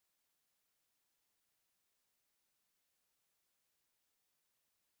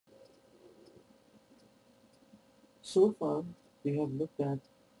So far, we have looked at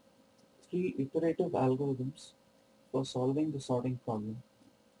three iterative algorithms for solving the sorting problem.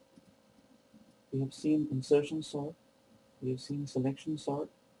 We have seen insertion sort, we have seen selection sort,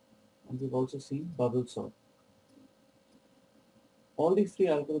 and we've also seen bubble sort. All these three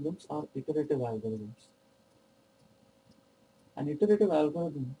algorithms are iterative algorithms. An iterative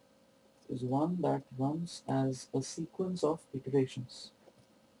algorithm is one that runs as a sequence of iterations.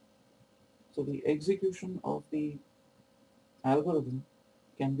 So the execution of the algorithm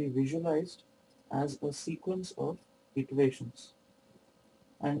can be visualized as a sequence of iterations.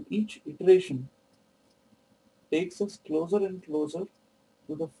 And each iteration takes us closer and closer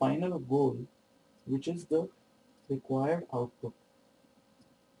to the final goal, which is the required output.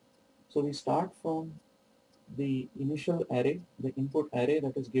 So we start from the initial array, the input array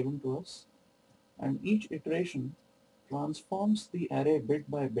that is given to us, and each iteration transforms the array bit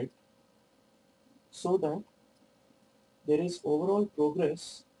by bit so that there is overall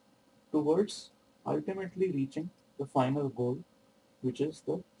progress towards ultimately reaching the final goal, which is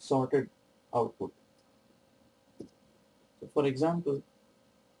the sorted output. So for example,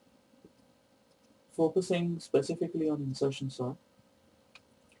 focusing specifically on insertion sort,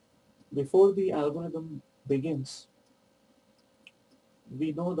 before the algorithm begins,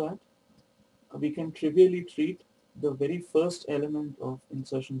 we know that we can trivially treat the very first element of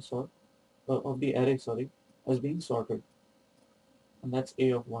insertion sort, of the array, sorry, as being sorted, and that's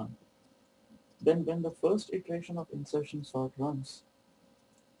A of 1. Then when the first iteration of insertion sort runs,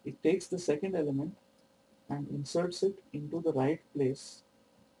 it takes the second element and inserts it into the right place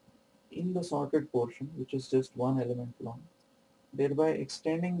in the sorted portion, which is just one element long, thereby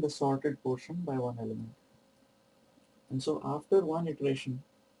extending the sorted portion by one element. And so after one iteration,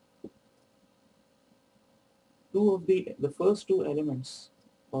 the first two elements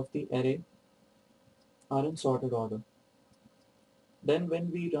of the array are in sorted order. Then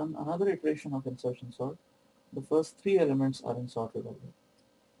when we run another iteration of insertion sort, the first three elements are in sorted order.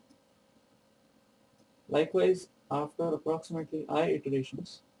 Likewise, after approximately I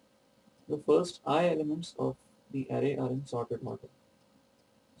iterations, the first I elements of the array are in sorted order.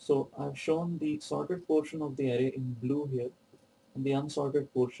 So I've shown the sorted portion of the array in blue here, and the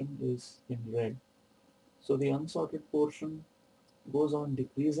unsorted portion is in red. So the unsorted portion goes on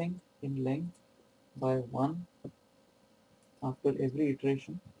decreasing in length by 1 after every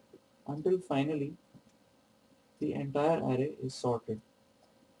iteration until finally the entire array is sorted.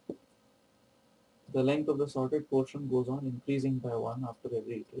 The length of the sorted portion goes on increasing by 1 after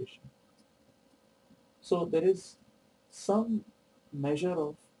every iteration. So there is some measure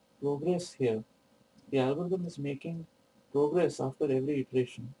of progress here. The algorithm is making progress after every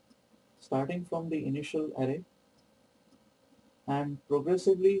iteration, starting from the initial array and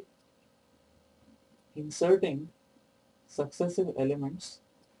progressively inserting successive elements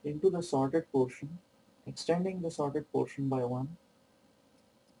into the sorted portion, extending the sorted portion by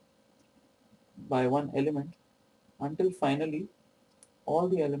one element until finally all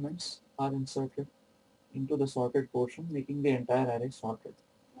the elements are inserted into the sorted portion, making the entire array sorted.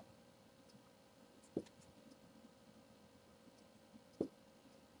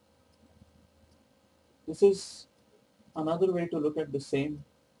 This is another way to look at the same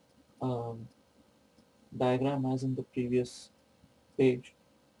um, diagram as in the previous page.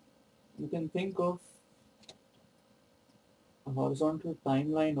 You can think of a horizontal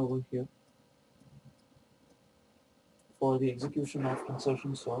timeline over here for the execution of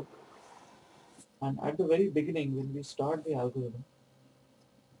insertion sort. And at the very beginning, when we start the algorithm,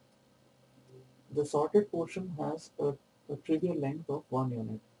 the sorted portion has a trivial length of 1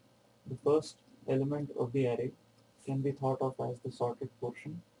 unit. The first element of the array can be thought of as the sorted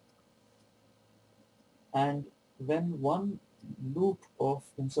portion. And when one loop of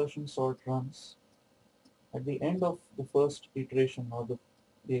insertion sort runs, at the end of the first iteration or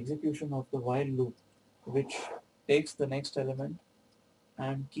the execution of the while loop, which takes the next element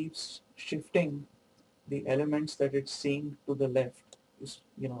and keeps shifting the elements that it's seeing to the left.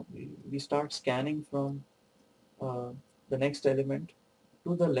 We start scanning from uh, the next element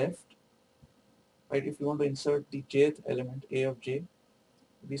to the left, right? If you want to insert the jth element, a of j,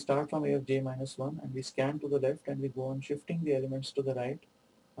 we start from a of j minus 1 and we scan to the left and we go on shifting the elements to the right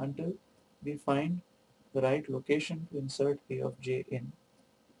until we find the right location to insert a of j in,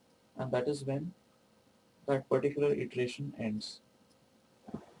 and that is when that particular iteration ends.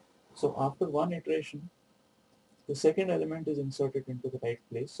 So after one iteration, the second element is inserted into the right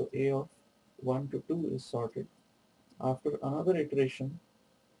place, so a of 1 to 2 is sorted. After another iteration,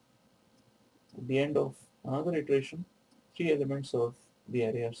 at the end of another iteration, three elements of the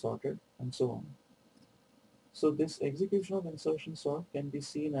array are sorted, and so on. So this execution of insertion sort can be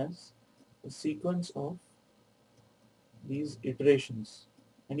seen as a sequence of these iterations,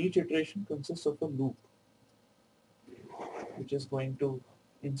 and each iteration consists of a loop which is going to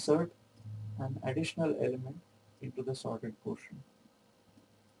insert an additional element into the sorted portion.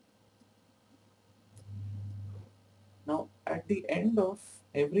 Now at the end of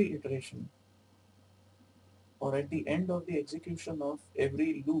every iteration, or at the end of the execution of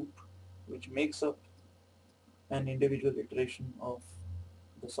every loop which makes up an individual iteration of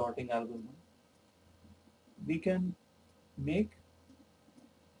the sorting algorithm, we can make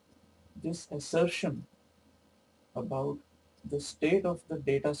this assertion about the state of the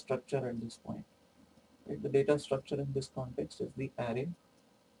data structure at this point. Right? The data structure in this context is the array,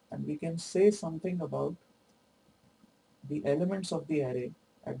 and we can say something about the elements of the array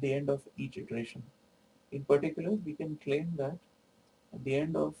at the end of each iteration. In particular, we can claim that at the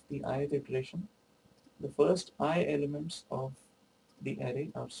end of the ith iteration, the first I elements of the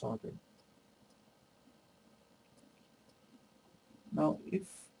array are sorted. Now,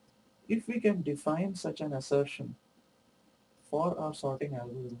 if we can define such an assertion for our sorting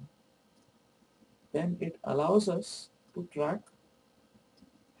algorithm, then it allows us to track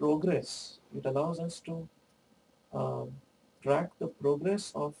progress. It allows us to uh, track the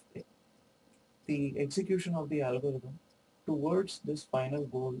progress of the execution of the algorithm towards this final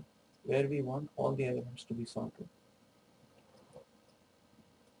goal where we want all the elements to be sorted.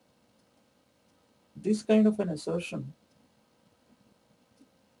 This kind of an assertion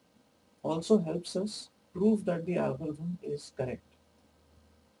also helps us prove that the algorithm is correct.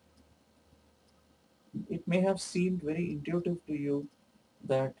 It may have seemed very intuitive to you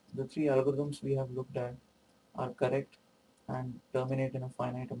that the three algorithms we have looked at are correct and terminate in a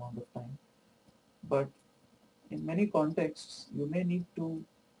finite amount of time. But in many contexts, you may need to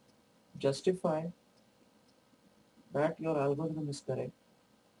justify that your algorithm is correct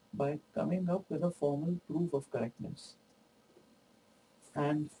by coming up with a formal proof of correctness.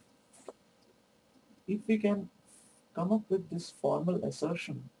 And if we can come up with this formal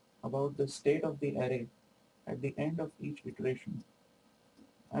assertion about the state of the array at the end of each iteration,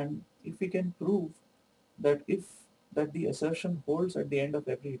 and if we can prove that if that the assertion holds at the end of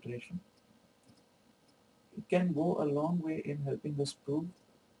every iteration, it can go a long way in helping us prove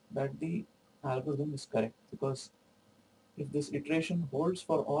that the algorithm is correct, because if this iteration holds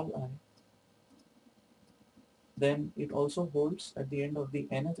for all I, then it also holds at the end of the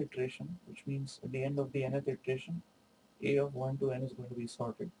nth iteration, which means at the end of the nth iteration, a of 1 to n is going to be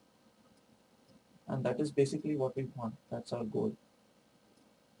sorted. And that is basically what we want. That's our goal.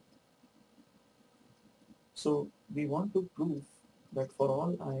 So we want to prove that for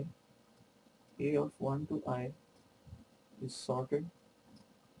all I, a of 1 to I is sorted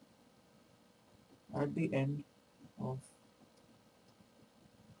at the end of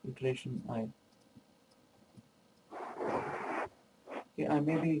iteration I. Okay, I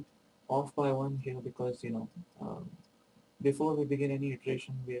may be off by one here because, before we begin any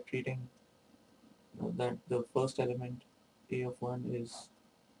iteration, we are treating that the first element a of 1 is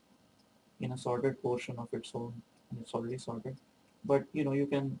in a sorted portion of its own, and it's already sorted. But you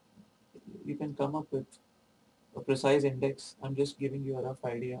can come up with a precise index. I'm just giving you a rough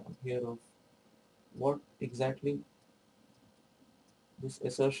idea here of what exactly this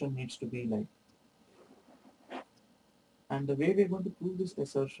assertion needs to be like. And the way we're going to prove this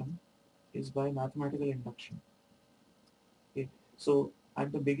assertion is by mathematical induction. Okay. So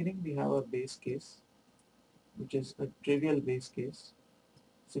at the beginning we have a base case, which is a trivial base case,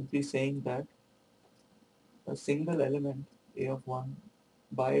 simply saying that a single element a of 1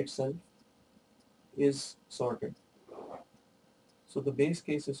 by itself is sorted. So the base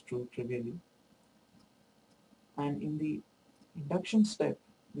case is true trivially. And in the induction step,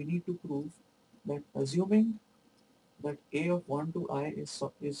 we need to prove that assuming that a of 1 to I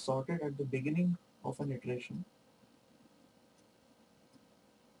is sorted at the beginning of an iteration,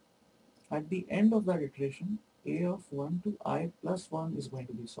 at the end of that iteration, a of 1 to I plus 1 is going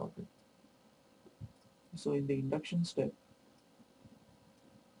to be sorted. So in the induction step,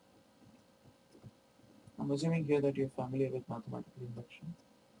 I'm assuming here that you're familiar with mathematical induction.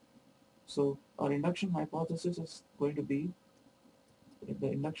 So our induction hypothesis is going to be,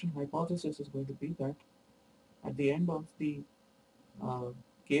 the induction hypothesis is going to be that at the end of the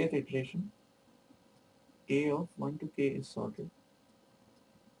kth iteration, a of 1 to k is sorted.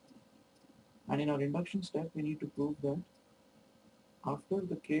 And in our induction step, we need to prove that after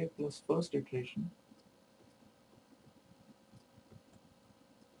the k plus first iteration,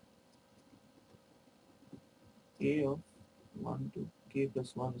 a of 1 to k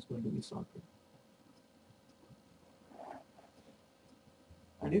plus 1 is going to be sorted.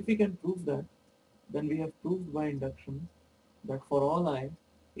 And if we can prove that, then we have proved by induction that for all I,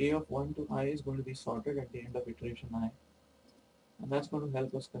 A of 1 to I is going to be sorted at the end of iteration I. And that's going to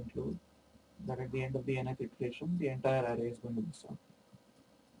help us conclude that at the end of the nth iteration, the entire array is going to be sorted.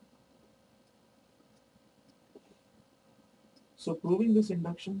 So proving this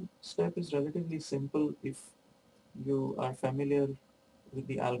induction step is relatively simple if you are familiar with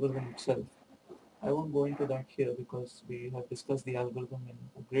the algorithm itself. I won't go into that here because we have discussed the algorithm in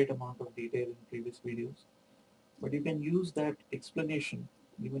a great amount of detail in previous videos. But you can use that explanation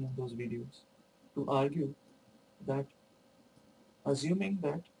even in those videos to argue that assuming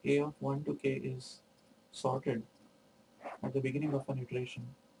that A of 1 to k is sorted at the beginning of an iteration,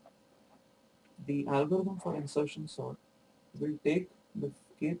 the algorithm for insertion sort will take the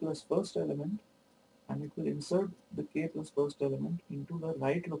k plus first element and it will insert the k plus first element into the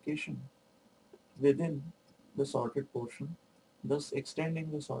right location within the sorted portion, thus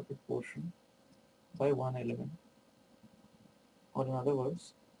extending the sorted portion by one element, or in other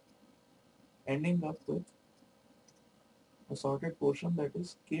words, ending up with a sorted portion that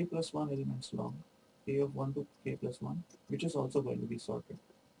is k plus 1 elements long, k of 1 to k plus 1, which is also going to be sorted.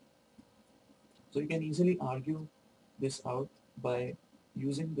 So you can easily argue this out by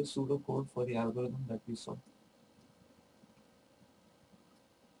using the pseudocode for the algorithm that we saw.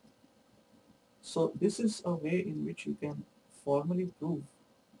 So this is a way in which you can formally prove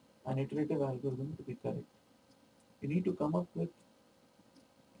an iterative algorithm to be correct. You need to come up with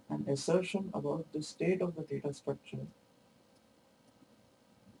an assertion about the state of the data structure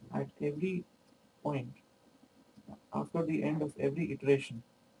at every point after the end of every iteration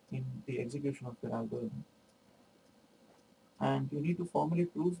in the execution of the algorithm. And you need to formally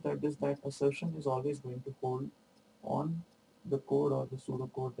prove that that assertion is always going to hold on the code or the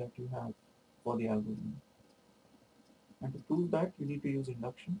pseudocode that you have for the algorithm. And to prove that, you need to use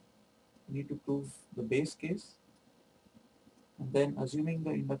induction. You need to prove the base case. And then assuming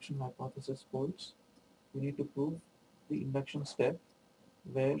the induction hypothesis holds, you need to prove the induction step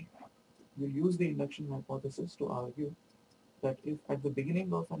where you use the induction hypothesis to argue that if at the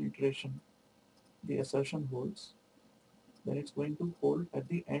beginning of an iteration the assertion holds, then it's going to hold at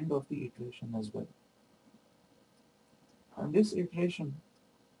the end of the iteration as well. And this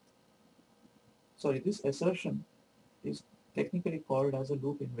assertion is technically called as a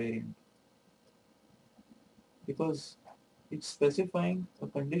loop invariant because it's specifying a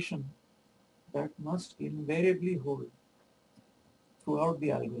condition that must invariably hold throughout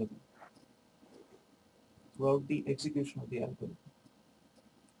the algorithm, throughout the execution of the algorithm.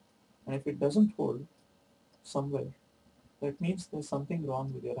 And if it doesn't hold somewhere, that means there's something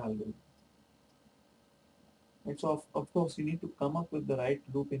wrong with your algorithm. And so of course you need to come up with the right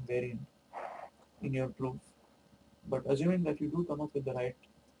loop invariant in your proof. But assuming that you do come up with the right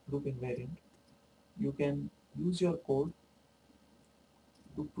loop invariant, you can use your code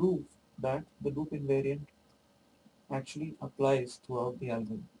to prove that the loop invariant actually applies throughout the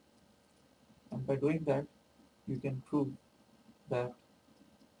algorithm. And by doing that, you can prove that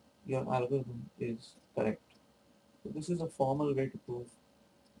your algorithm is correct. So this is a formal way to prove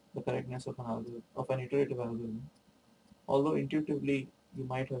the correctness of an algorithm, of an iterative algorithm. Although intuitively you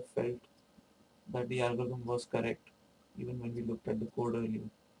might have felt that the algorithm was correct even when we looked at the code earlier.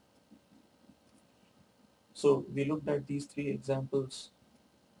 So we looked at these three examples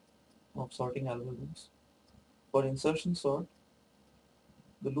of sorting algorithms. For insertion sort,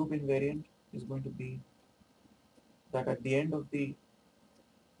 the loop invariant is going to be that at the end of the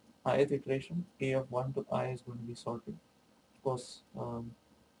ith iteration, a of 1 to I is going to be sorted. Of course,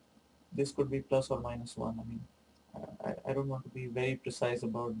 this could be plus or minus 1. I mean, I don't want to be very precise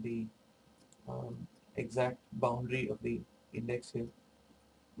about the exact boundary of the index here,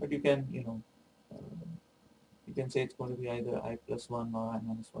 but uh, you can say it's going to be either I plus 1 or I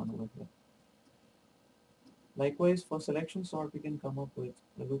minus 1 over here. Likewise, for selection sort, we can come up with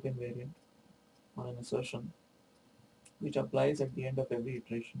a loop invariant or an assertion which applies at the end of every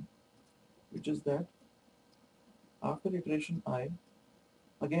iteration, which is that after iteration I,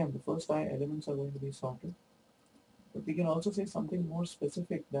 again, the first I elements are going to be sorted, but we can also say something more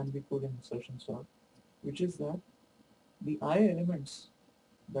specific than we could in insertion sort, which is that the I elements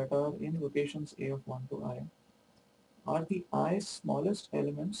that are in locations A of 1 to I are the I smallest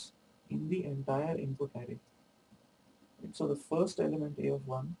elements in the entire input array. So the first element A of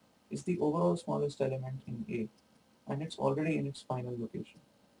 1 is the overall smallest element in A, and it's already in its final location.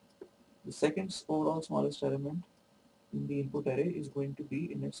 The second overall smallest element in the input array is going to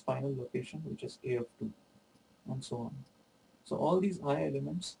be in its final location, which is A of 2, and so on. So all these I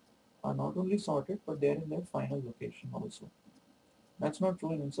elements are not only sorted, but they are in their final location also. That's not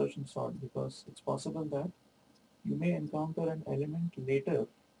true in insertion sort because it's possible that you may encounter an element later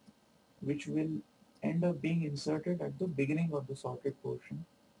which will end up being inserted at the beginning of the sorted portion,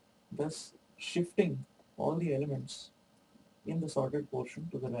 thus shifting all the elements in the sorted portion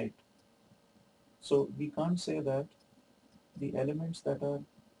to the right. So we can't say that the elements that are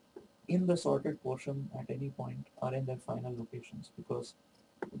in the sorted portion at any point are in their final locations because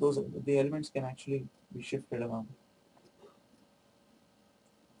the elements can actually be shifted around.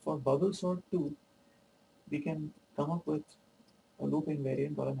 For bubble sort 2, we can come up with a loop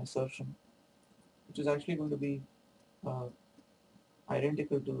invariant or an assertion which is actually going to be uh,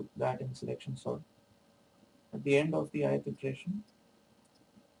 identical to that in selection sort. At the end of the ith iteration,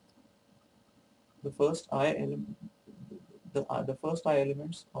 the first I element, the first I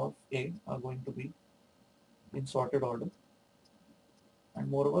elements of A are going to be in sorted order, and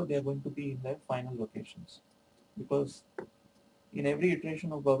moreover they are going to be in their final locations because in every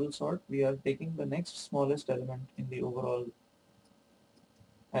iteration of bubble sort we are taking the next smallest element in the overall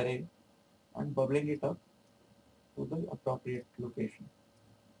array and bubbling it up to the appropriate location.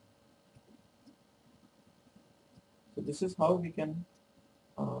 So this is how we can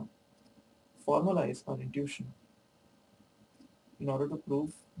uh, formalize our intuition in order to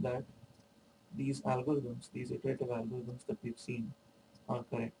prove that these algorithms, these iterative algorithms that we've seen are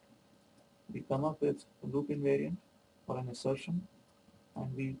correct. We come up with a loop invariant or an assertion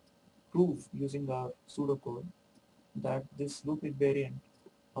and we prove using our pseudocode that this loop invariant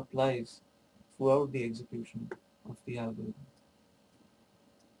applies throughout the execution of the algorithm.